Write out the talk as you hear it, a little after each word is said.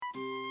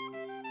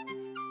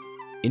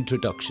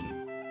Introduction.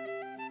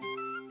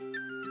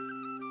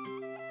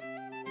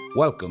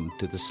 Welcome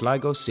to the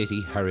Sligo City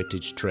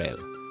Heritage Trail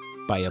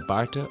by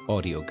Abarta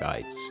Audio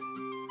Guides.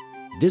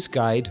 This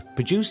guide,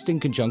 produced in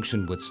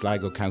conjunction with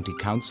Sligo County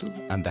Council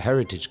and the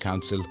Heritage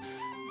Council,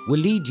 will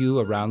lead you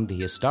around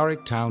the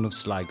historic town of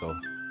Sligo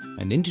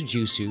and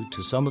introduce you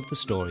to some of the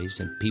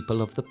stories and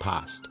people of the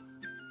past.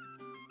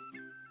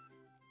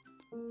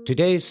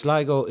 Today,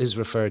 Sligo is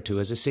referred to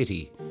as a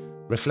city,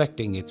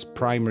 reflecting its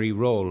primary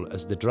role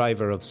as the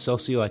driver of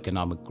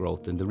socio-economic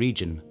growth in the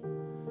region.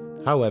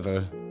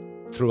 However,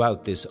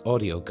 throughout this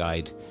audio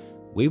guide,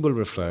 we will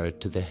refer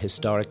to the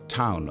historic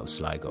town of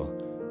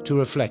Sligo to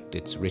reflect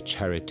its rich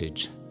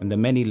heritage and the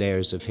many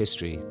layers of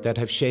history that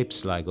have shaped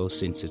Sligo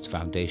since its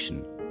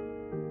foundation.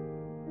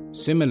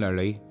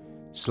 Similarly,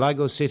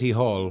 Sligo City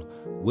Hall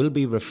will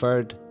be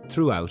referred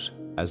throughout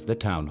as the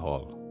Town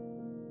Hall.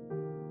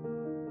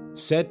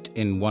 Set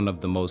in one of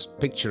the most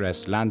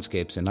picturesque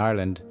landscapes in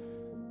Ireland,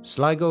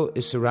 Sligo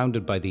is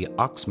surrounded by the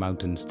Ox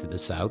Mountains to the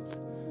south,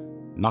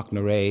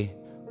 Knocknarae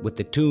with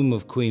the tomb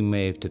of Queen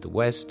Maeve to the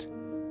west,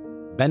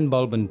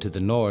 Benbulbin to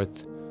the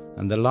north,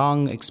 and the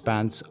long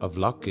expanse of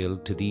Lough Gill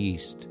to the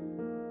east.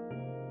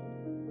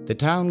 The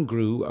town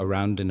grew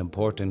around an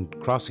important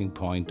crossing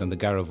point on the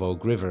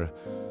Garvogue River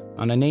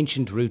on an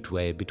ancient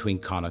routeway between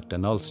Connacht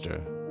and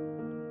Ulster.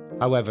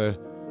 However,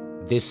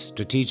 this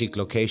strategic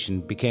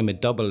location became a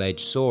double-edged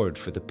sword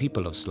for the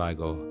people of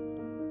Sligo.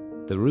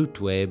 The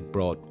routeway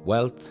brought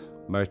wealth,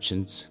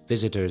 merchants,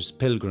 visitors,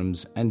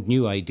 pilgrims, and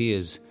new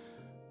ideas,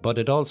 but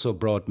it also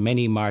brought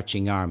many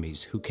marching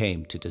armies who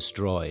came to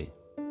destroy.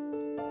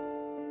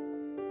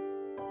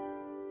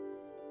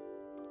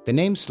 The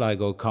name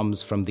Sligo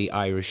comes from the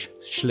Irish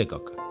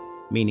Sligo,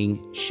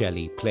 meaning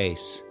shelly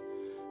place,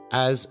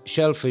 as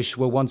shellfish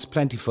were once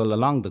plentiful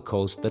along the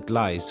coast that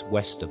lies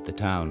west of the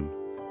town.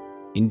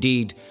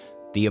 Indeed,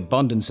 the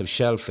abundance of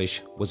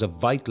shellfish was a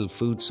vital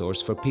food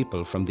source for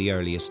people from the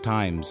earliest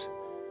times.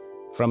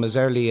 From as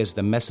early as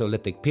the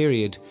Mesolithic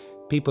period,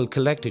 people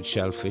collected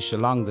shellfish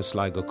along the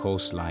Sligo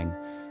coastline,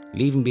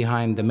 leaving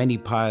behind the many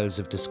piles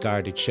of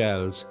discarded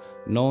shells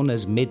known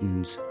as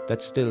middens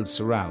that still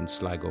surround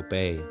Sligo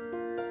Bay.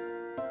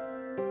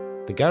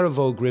 The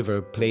Garvogue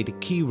River played a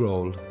key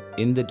role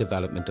in the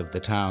development of the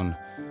town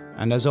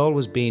and has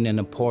always been an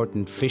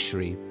important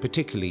fishery,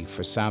 particularly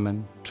for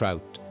salmon,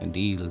 trout, and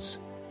eels.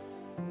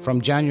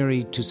 From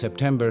January to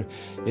September,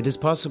 it is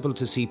possible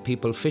to see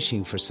people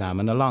fishing for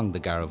salmon along the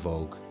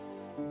Garvogue.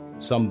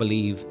 Some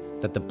believe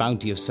that the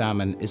bounty of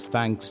salmon is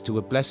thanks to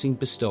a blessing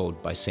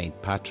bestowed by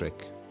St.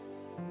 Patrick.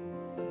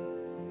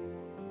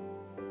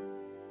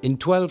 In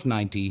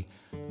 1290,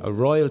 a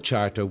royal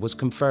charter was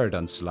conferred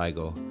on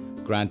Sligo,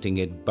 granting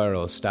it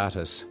borough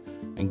status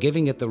and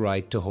giving it the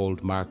right to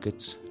hold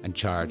markets and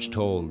charge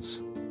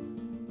tolls.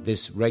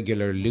 This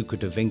regular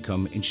lucrative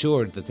income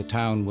ensured that the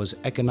town was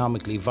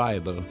economically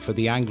viable for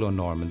the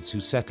Anglo-Normans who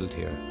settled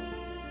here.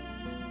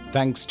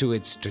 Thanks to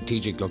its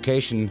strategic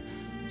location,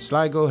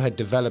 Sligo had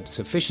developed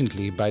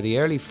sufficiently by the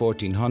early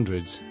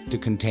 1400s to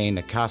contain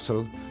a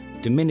castle,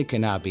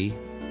 Dominican abbey,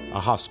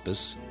 a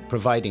hospice,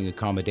 providing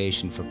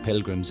accommodation for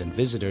pilgrims and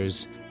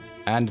visitors,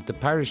 and the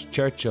parish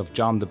church of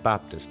John the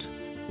Baptist,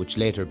 which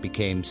later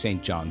became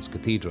St. John's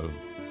Cathedral.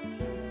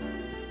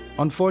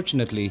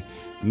 Unfortunately,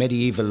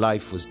 medieval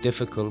life was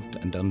difficult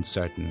and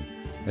uncertain,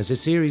 as a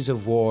series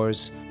of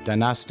wars,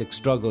 dynastic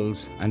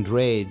struggles, and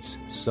raids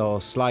saw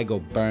Sligo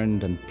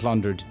burned and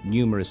plundered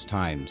numerous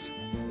times.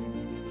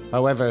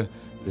 However,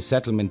 the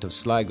settlement of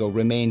Sligo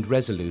remained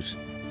resolute,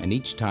 and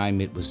each time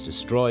it was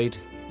destroyed,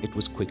 it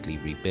was quickly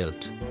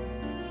rebuilt.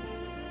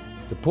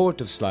 The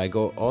port of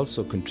Sligo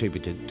also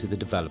contributed to the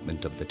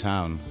development of the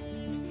town.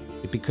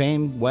 It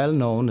became well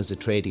known as a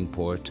trading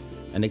port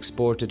and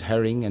exported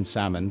herring and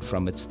salmon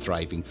from its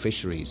thriving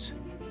fisheries.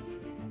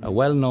 A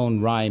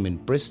well-known rhyme in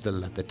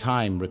Bristol at the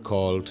time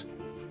recalled,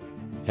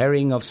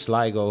 "Herring of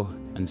Sligo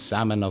and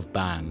salmon of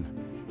Ban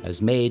has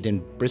made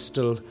in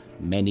Bristol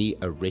many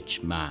a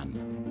rich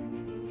man."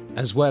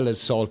 As well as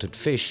salted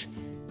fish,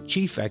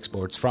 chief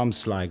exports from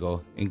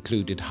Sligo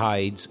included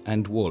hides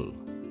and wool.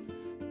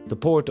 The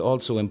port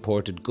also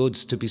imported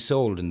goods to be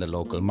sold in the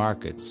local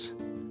markets.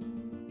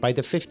 By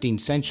the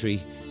 15th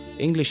century,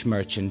 English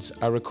merchants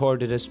are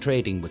recorded as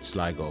trading with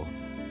Sligo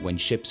when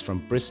ships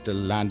from Bristol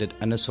landed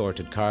an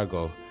assorted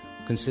cargo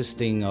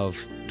consisting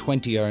of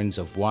 20 urns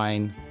of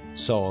wine,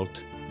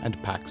 salt,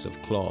 and packs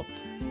of cloth.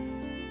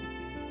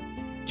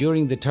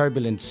 During the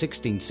turbulent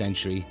 16th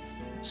century,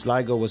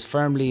 Sligo was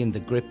firmly in the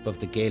grip of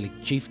the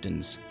Gaelic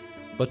chieftains,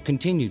 but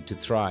continued to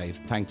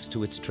thrive thanks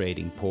to its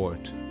trading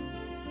port.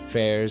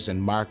 Fairs and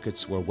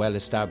markets were well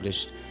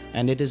established,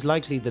 and it is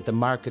likely that the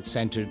market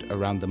centred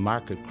around the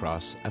market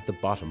cross at the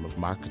bottom of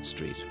Market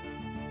Street.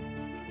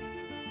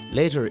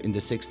 Later in the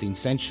 16th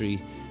century,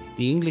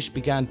 the English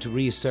began to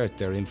reassert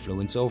their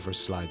influence over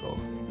Sligo.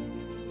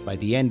 By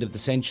the end of the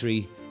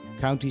century,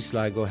 County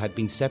Sligo had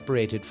been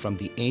separated from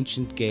the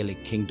ancient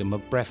Gaelic kingdom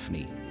of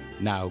Breffni,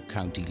 now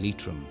County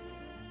Leitrim.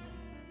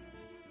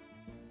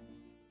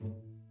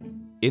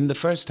 In the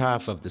first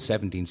half of the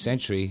 17th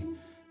century,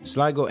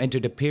 Sligo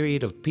entered a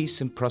period of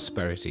peace and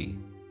prosperity.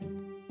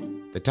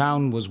 The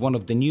town was one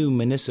of the new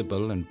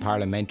municipal and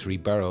parliamentary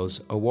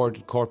boroughs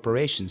awarded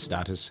corporation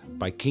status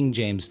by King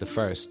James I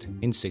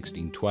in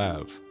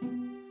 1612.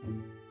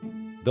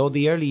 Though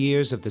the early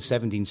years of the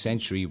 17th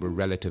century were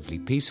relatively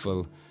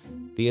peaceful,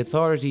 the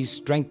authorities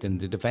strengthened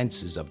the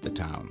defences of the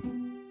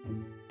town.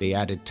 They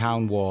added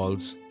town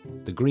walls,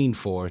 the Green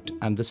Fort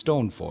and the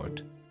Stone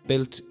Fort,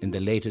 built in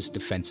the latest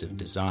defensive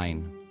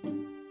design.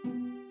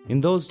 In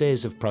those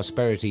days of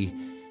prosperity,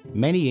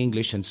 many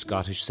English and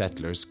Scottish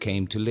settlers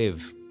came to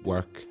live,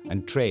 work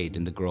and trade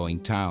in the growing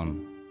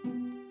town.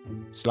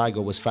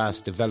 Sligo was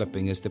fast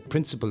developing as the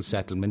principal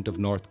settlement of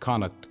North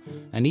Connacht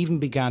and even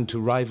began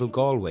to rival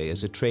Galway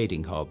as a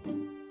trading hub.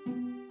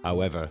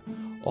 However,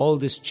 all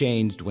this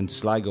changed when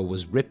Sligo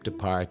was ripped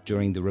apart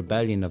during the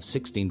rebellion of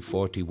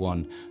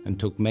 1641 and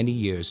took many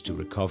years to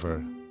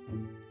recover.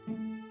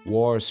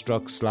 War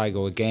struck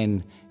Sligo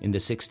again in the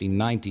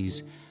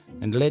 1690s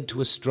and led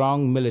to a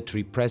strong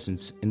military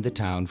presence in the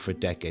town for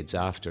decades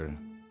after.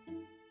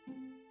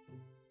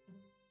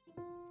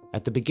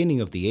 At the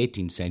beginning of the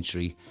 18th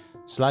century,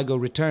 Sligo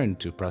returned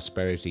to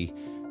prosperity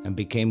and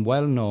became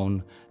well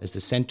known as the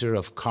centre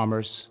of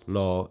commerce,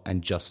 law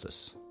and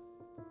justice.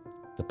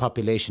 The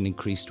population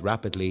increased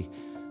rapidly,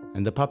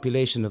 and the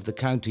population of the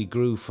county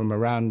grew from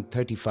around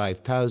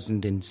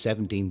 35,000 in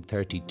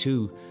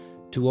 1732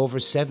 to over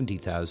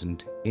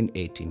 70,000 in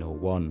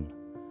 1801,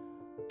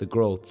 the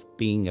growth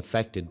being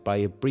affected by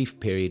a brief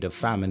period of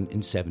famine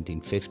in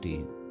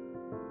 1750.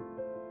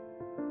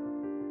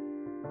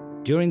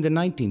 During the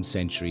 19th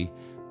century,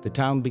 the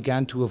town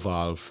began to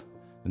evolve,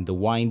 and the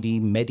windy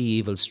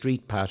medieval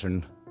street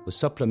pattern was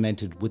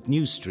supplemented with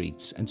new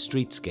streets and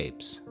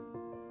streetscapes.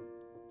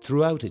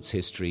 Throughout its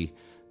history,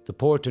 the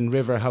port and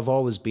river have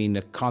always been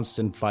a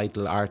constant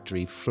vital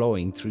artery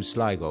flowing through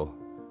Sligo.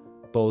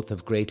 Both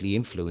have greatly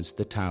influenced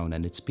the town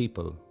and its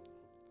people.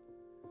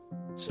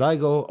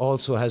 Sligo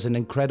also has an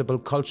incredible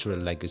cultural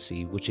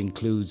legacy which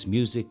includes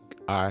music,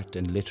 art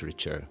and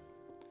literature.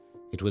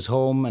 It was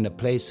home and a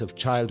place of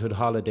childhood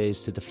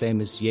holidays to the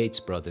famous Yeats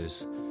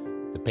brothers,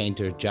 the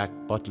painter Jack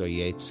Butler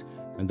Yeats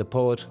and the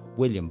poet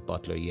William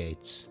Butler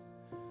Yeats.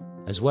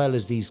 As well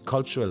as these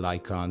cultural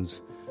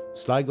icons,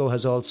 Sligo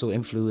has also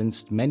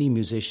influenced many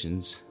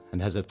musicians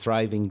and has a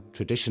thriving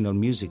traditional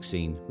music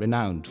scene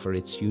renowned for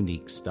its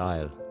unique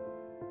style.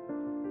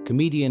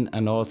 Comedian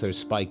and author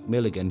Spike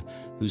Milligan,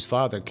 whose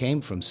father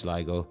came from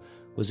Sligo,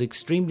 was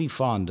extremely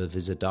fond of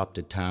his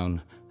adopted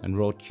town and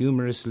wrote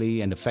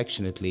humorously and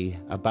affectionately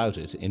about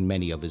it in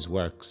many of his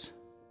works.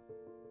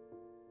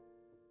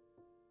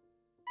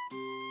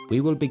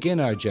 We will begin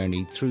our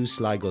journey through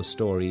Sligo's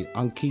story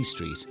on Quay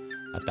Street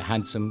at the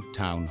handsome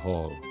Town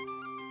Hall.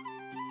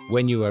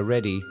 When you are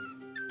ready,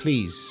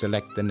 please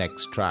select the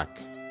next track,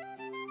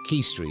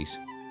 Quay Street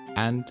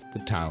and the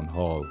Town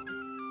Hall.